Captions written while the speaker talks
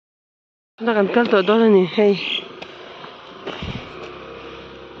ta kan kal to do ni hei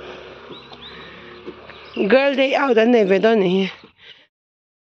girl day out an nei ve do ni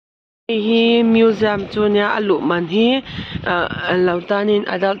hi museum chunia alu man hi lautanin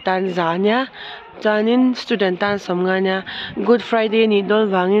adult tan zania chanin student tan somngania good friday ni dol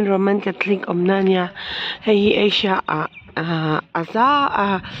wangin roman catholic omnania hei hi asia aza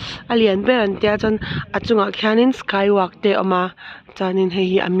alian beran tia chan achunga khianin skywalk te oma chanin hei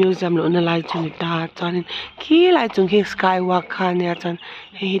hi a museum lo na lai chuni ta chanin khi lai chung hi skywalk khania chan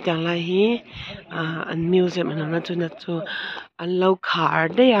hei hi tang lai hi an museum na chuna chu an lo khar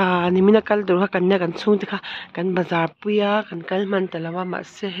de ya ni mina kal dur ha kan na kan chung te kha kan bazar puya kan kal man talawa ma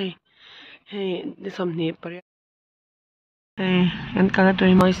se hei de somni par kan kana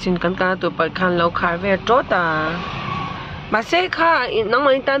to moi sin kan kana to par khan lo khar ve tota mà sẽ khá nó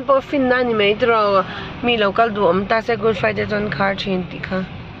mới tan po fin na ni mấy trò mi local du ta sẽ good friday ton car chain ti kha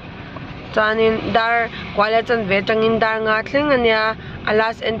chanin dar kwala chan ve tangin dar nga thleng ania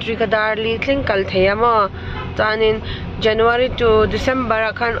last entry ka dar li thleng kal theyama chanin january to december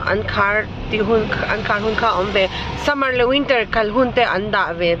khan an khar ti hun an khar hun kha ombe summer le winter kal hun te an da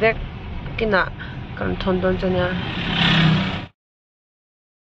ve ve kina kan thon don chania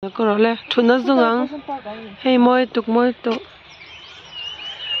có rồi lẽ thun nó dung ang hay moi tục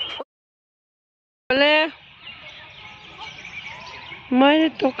lẽ moi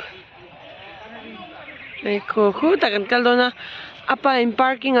tục này khô khô ta cần cái đó na apa in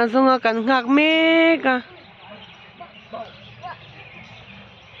parking à dung à cần ngạc mega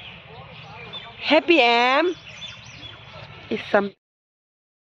happy am is some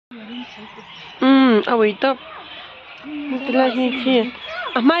away top cái là gì kia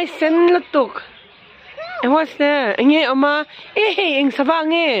mai sen la tuk what's that nghe oma anh sava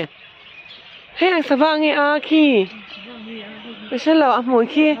nghe anh sava nghe a khi bây lâu à mỗi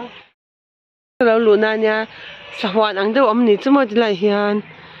khi lâu luna nha sahwan ang đâu om ni chmo ti lai hian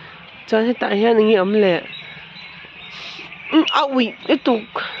cho hết tại hian nghe om lệ ui cái tuk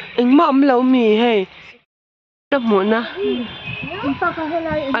anh mà om lâu mi hay tập muốn na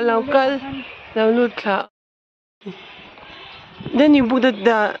lâu cân lâu lụt thà then you put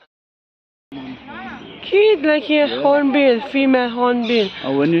the kid like here hornbill female hornbill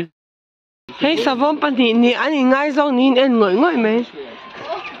hey savom pani ni ani ngai zong ni en ngoi mai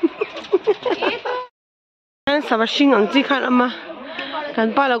an sabashing ang chi khan ama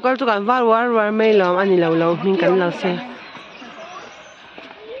kan pa local tu kan war mai lom ani lo min kan lo se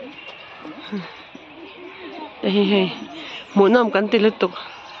hey mo nam kan tilutuk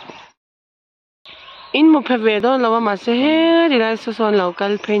in mo pheve do lawa ma se he rilai so son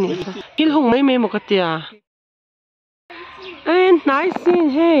local pain hil hung mai mo katia and nice scene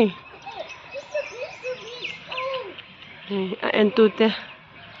hey and tu te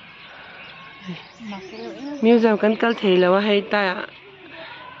museum kan kal thei lawa hei ta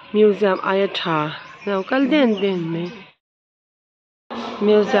museum aya tha local den me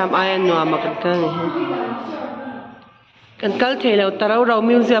museum aya no ma kan kal ni kan kal thei lo tarau ro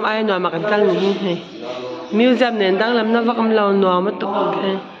museum aya no ma kan kal ni hei museum nen dang lam na vakam lo no ma tu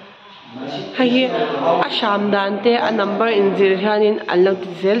ke hai a sham dan te a number in zir hianin allo ti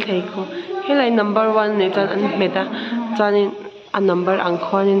zel thei ko helai number 1 ne chan an meta chanin a number ang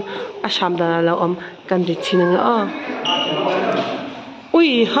khonin a sham dan lo om kan ri chinanga a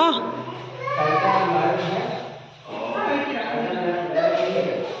ui ha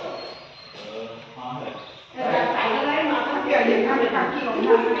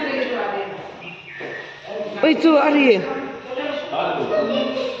oi chu ari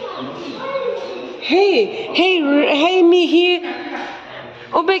hey mi hi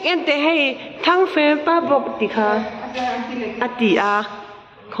obek ente hey thang fe pa bok tikha ati a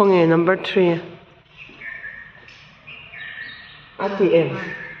khonge number 3 ati em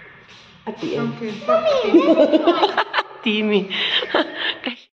ti mi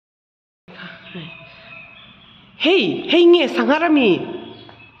hey nge sangarami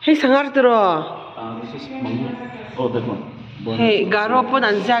hey sangar tro this is oh that one. Hey, Garo pun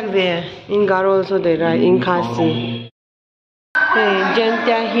anjak there. In Garo also they right in Kasi. Hey,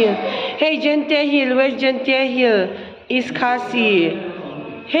 Gentia Hill. Hey, Gentia Hill. Where's Gentia Hill? East Kasi.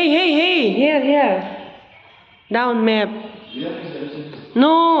 Hey, here. Down map.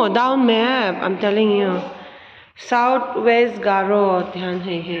 No, down map. I'm telling you. Southwest Garo. Dhyan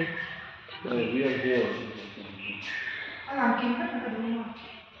hey. We are here.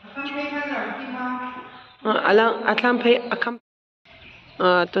 Alang atlam pay akam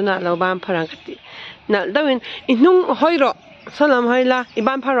to na lo ban parang kati na dawin inung hoiro salam hoila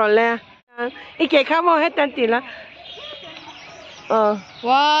iban parol le ike khamo hetan tila 1,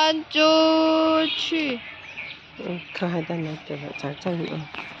 2, 3. Khá hai đàn này từ trái trong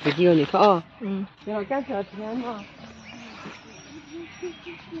video này có rồi các chờ thêm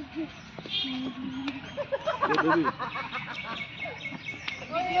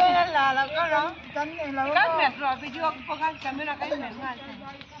video là có đó các mẹ rồi video có các camera cái mẹ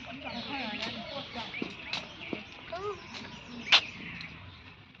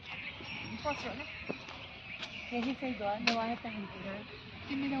ngay cái xây đó nó ai ta hình gì đấy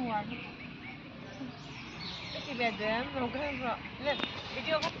cái này đâu à cái bé đấy nó cái rồi lên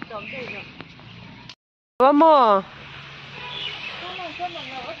video có tổng đây rồi vamos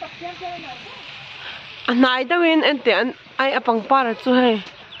này đâu in anh tiện ai apang para chú hay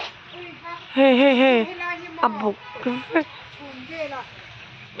hey abuk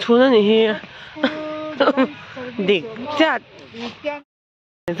chú nó nhỉ địch chặt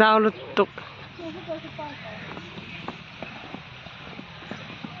giao lụt tục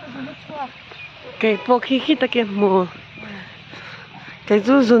cái bộ khi ta cái mùa cái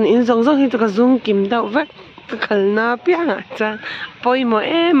zoom in giống như cái zoom kim đậu vắt cái khẩu na bia cha bôi mồ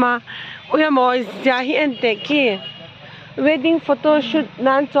mà ôi mà giờ hiện tại kia wedding photo shoot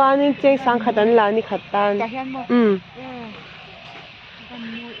nan cho nên chơi sang khát ăn là ni khát ăn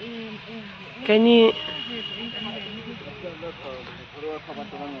cái này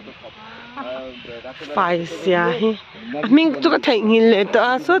phải xia hi mình tụi cái thành hình lệ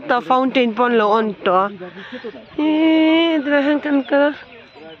đó số tờ fountain pon lâu on đó đây hàng cái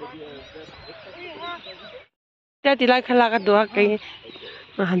dia tilai khala ka dua kai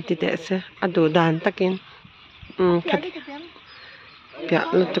hanti te se adu dan takin khat pya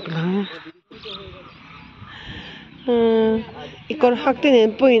lutuk la ikor hakte ne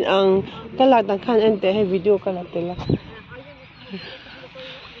point ang kala dan khan ente he video kala tela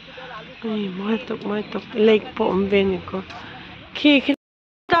ai mai tok lake po omben ko khi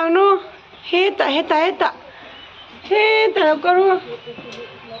tang no he ta ko ru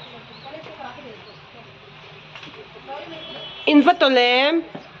in Vatolem.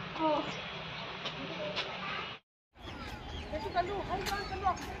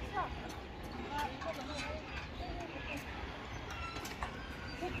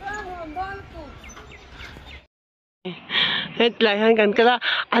 Hết lại hàng gần cái là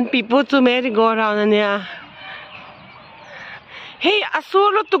anh people to merry go round nè. Hey,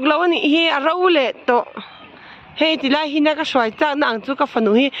 asuro tục lâu nè, hey, araule to. Hey, thì lại hina cái xoài chắc nàng chú cái phần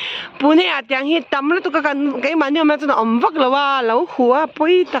nuôi, bữa nay à tiếng hey tắm rồi tụi cái mà nhiều mà tụi nó ẩm vắt lâu à, lâu hùa,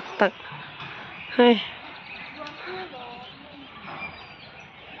 bôi tắc. Hey,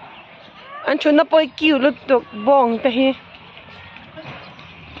 anh chun nó bôi kiu lúc tụi bong thế hey,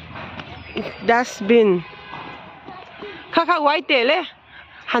 dustbin, khá white tệ lệ,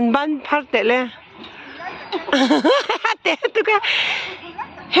 hành ban phát tệ lệ, tệ tụi cái,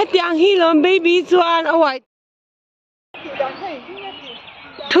 hết tiếng hi lon baby chuan ở white.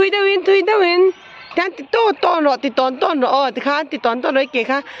 Thui đâu in đang to rồi thì to rồi thì khá thì to rồi kìa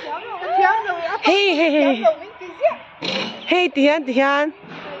khá hey tiền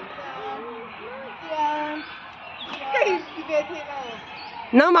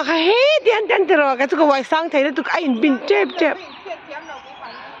nó mà hey tiền rồi cái cái ngoài sang thấy nó tụi anh bin chép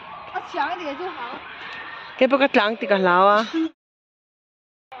cái bữa cái láng thì cả lão à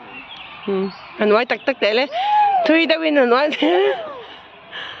anh nói tắc để lấy thui đâu in nói thế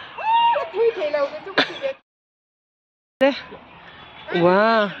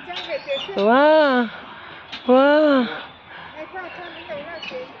wow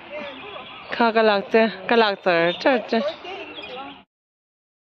khá cái lạc chờ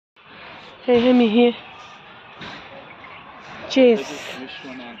hey me here cheese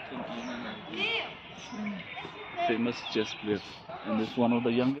famous chess player and this one of the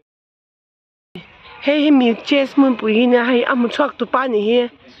youngest. Hey me chess mun pui na hey amu chok tu pa ni he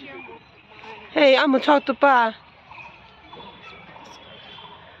hey amu chok tu pa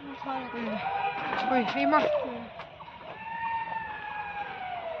Ôi, đi mà.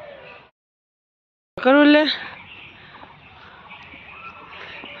 Karule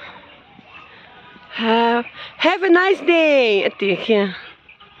have a nice day ati kia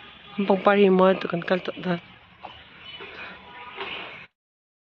bang pari mo tu kan kal to da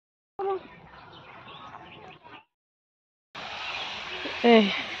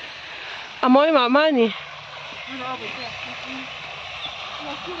amoy mama ni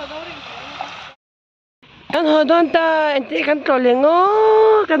kan ho don ta enti kan to lengo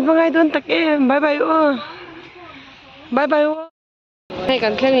kan bangai don tak bye bye hay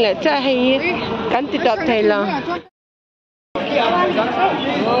kan khen le cha hay kan ti dot thai la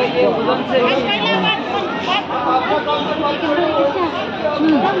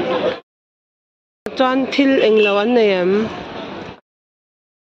chuan thil englo an nei em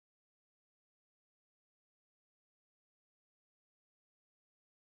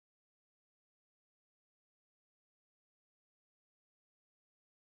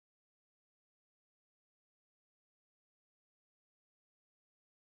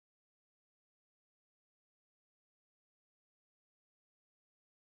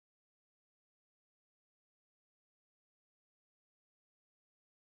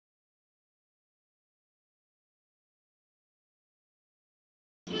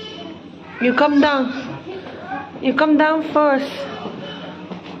You come down. You come down first.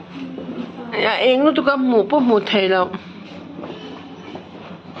 Ya eng lu tu ka mu po mu thei lo.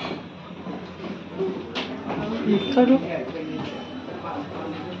 Saru.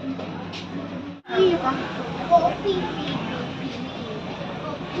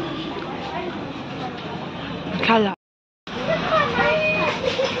 Kala.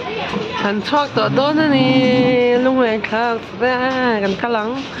 Kan chok to do na ni lung len khak ba kan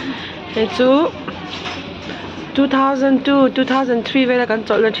kalang. Hey chú 2002 2003 về là cần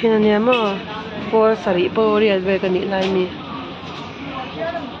chọn lựa chọn này mà po sari po riết về cái này lại mi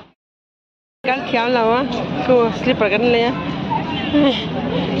cần khéo nào á cô slipper cần lấy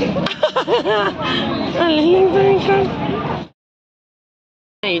anh lên lên con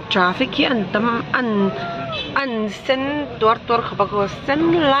này traffic khi anh tâm anh send tuột khắp cô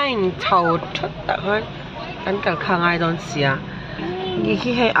send line thâu chút đã hơn anh cần khang ai đón xia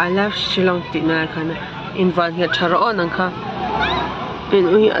Gigi hay I love shillong tina kana invite nga charo on ang ka in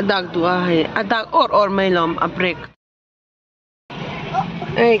uhi adag dua hay adag or may lom a break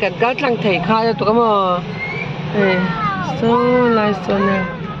ay gat lang thai kha to ka mo ay so nice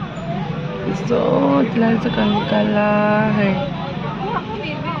so nice kan kala hay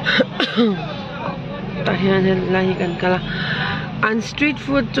tahian lahi kan kala an street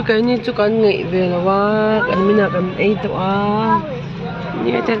food chu kai ni chu kan ngei ve lawa kan mina kan ei to a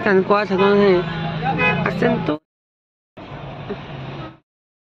ni ten kan kwa thang he acento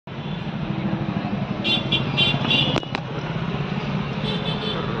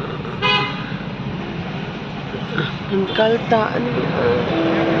an kalta ani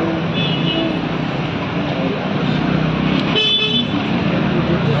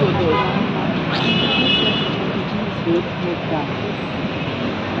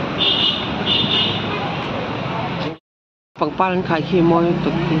pangpalan khai khi moi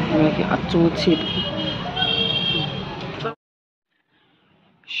to ki achu chip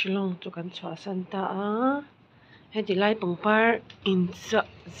shillong chu kan chwa santa a heti lai pangpar in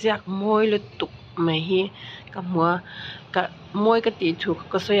ziak moi le tuk mai hi ka hua ka moi ka ti thu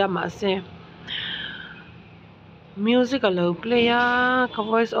ka soya ma se music alo play a ka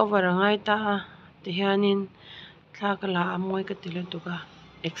voice over angai ta ti hianin thakala moi ka ti le tuka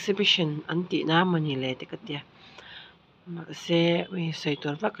exhibition anti na mani le te ka tia se we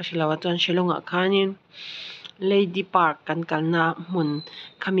saitor va ka shilawa chuan shillong a khanin lady park kan kalna mun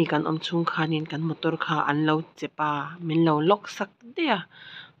khami kan omchung khanin kan motor kha anlo chepa min lo lok sak dia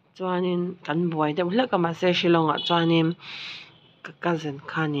chuanin kan buai de hla ka ma se shillong a chuanin ka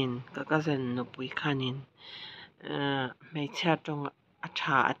cousin no pui khanin mai cha tong a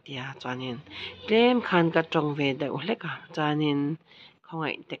tha atia chuanin tlem khan ka tong ve de hla ka chuanin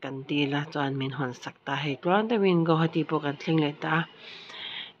khongai te kan ti la chuan min hon sakta he twan te win go hati po kan thling le ta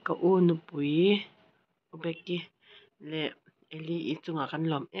ka u nu pui ubeki le eli I chunga kan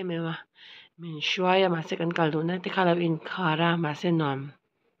lom emewa min shwaya ma se kan kaldu na te khala in khara ma se nom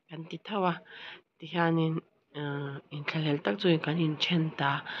kan ti thawa ti hianin in thalel tak chu kan in chen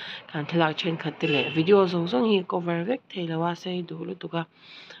ta kan thalak chen khat le video zong hi cover vek theilawa sei du lu tuka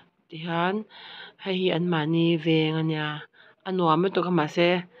ti hian hei an mani ve ngania anwa me to ka ma se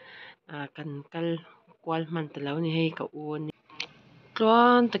kan kal kwal man talo ni hei ka u ni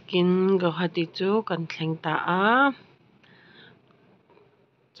tluan takin go hati chu kan thleng ta a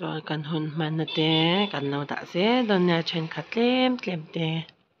chuan kan hun man na te kan lo da se don ya chen kha tlem te